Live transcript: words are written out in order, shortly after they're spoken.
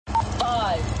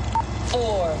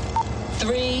4,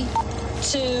 3,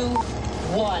 2,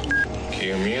 1.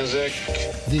 Cue music.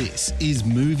 This is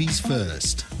Movies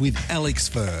First with Alex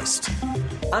First.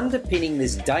 Underpinning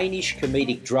this Danish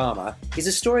comedic drama is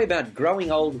a story about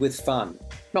growing old with fun,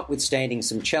 notwithstanding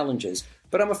some challenges,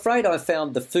 but I'm afraid I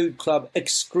found The Food Club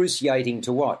excruciating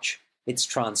to watch. It's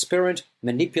transparent,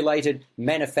 manipulated,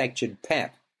 manufactured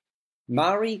pap.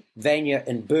 Mari, Vanya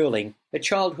and Berling are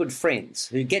childhood friends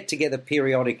who get together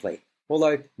periodically,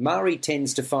 although Mari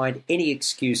tends to find any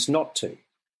excuse not to.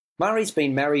 Mari's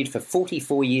been married for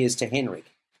 44 years to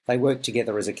Henrik. They work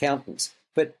together as accountants,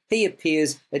 but he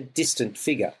appears a distant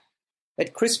figure.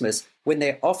 At Christmas, when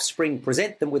their offspring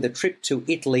present them with a trip to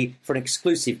Italy for an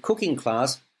exclusive cooking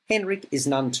class, Henrik is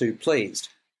none too pleased.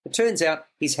 It turns out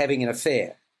he's having an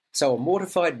affair, so a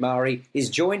mortified Mari is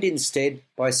joined instead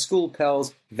by school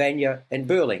pals Vanya and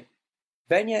Berling.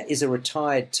 Vanya is a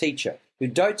retired teacher who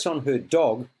dotes on her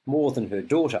dog more than her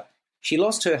daughter. She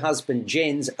lost her husband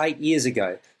Jens 8 years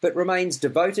ago, but remains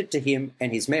devoted to him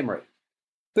and his memory.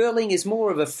 Berling is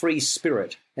more of a free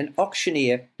spirit, an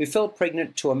auctioneer who fell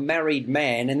pregnant to a married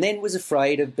man and then was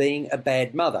afraid of being a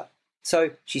bad mother, so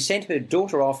she sent her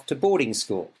daughter off to boarding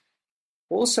school.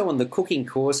 Also on the cooking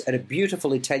course at a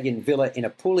beautiful Italian villa in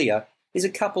Apulia is a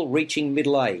couple reaching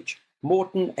middle age,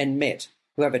 Morten and Mette,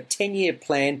 who have a 10-year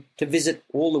plan to visit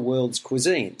all the world's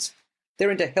cuisines. They're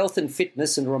into health and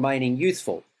fitness and remaining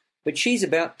youthful, but she's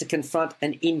about to confront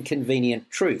an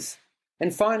inconvenient truth.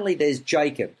 And finally there's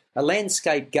Jacob, a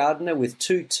landscape gardener with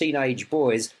 2 teenage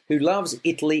boys who loves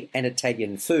Italy and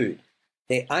Italian food.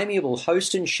 Their amiable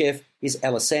host and chef is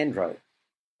Alessandro.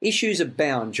 Issues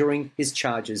abound during his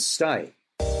charge's stay.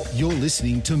 You're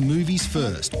listening to Movies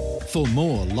First. For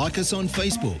more, like us on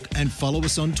Facebook and follow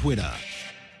us on Twitter.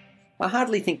 I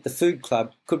hardly think The Food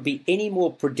Club could be any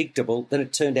more predictable than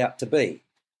it turned out to be.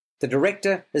 The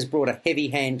director has brought a heavy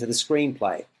hand to the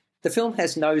screenplay. The film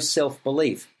has no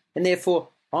self-belief, and therefore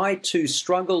I too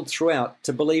struggled throughout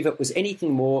to believe it was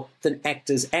anything more than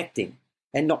actors acting,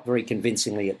 and not very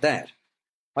convincingly at that.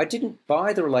 I didn't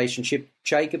buy the relationship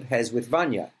Jacob has with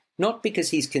Vanya, not because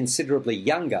he's considerably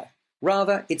younger,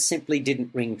 rather it simply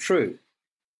didn't ring true.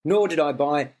 Nor did I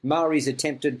buy Mari's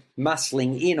attempted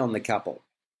muscling in on the couple.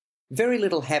 Very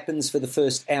little happens for the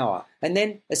first hour, and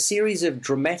then a series of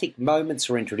dramatic moments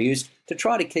are introduced to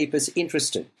try to keep us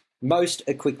interested. Most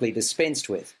are quickly dispensed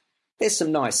with. There's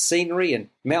some nice scenery and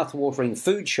mouth-watering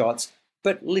food shots,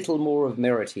 but little more of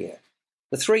merit here.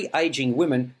 The 3 aging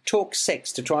women talk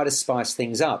sex to try to spice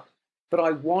things up, but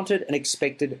I wanted and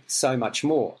expected so much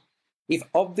more. If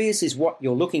obvious is what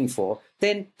you're looking for,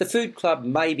 then The Food Club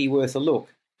may be worth a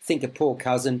look. Think a poor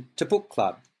cousin to Book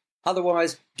Club.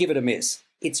 Otherwise, give it a miss.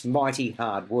 It's mighty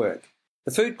hard work.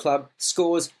 The Food Club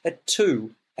scores a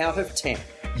 2 out of 10.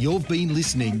 You've been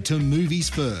listening to Movies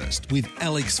First with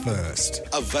Alex First.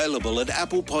 Available at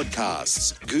Apple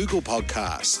Podcasts, Google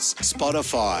Podcasts,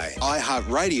 Spotify,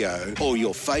 iHeartRadio, or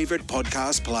your favourite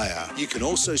podcast player. You can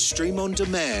also stream on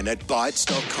demand at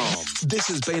Bytes.com. This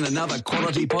has been another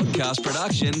quality podcast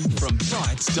production from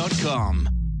Bytes.com.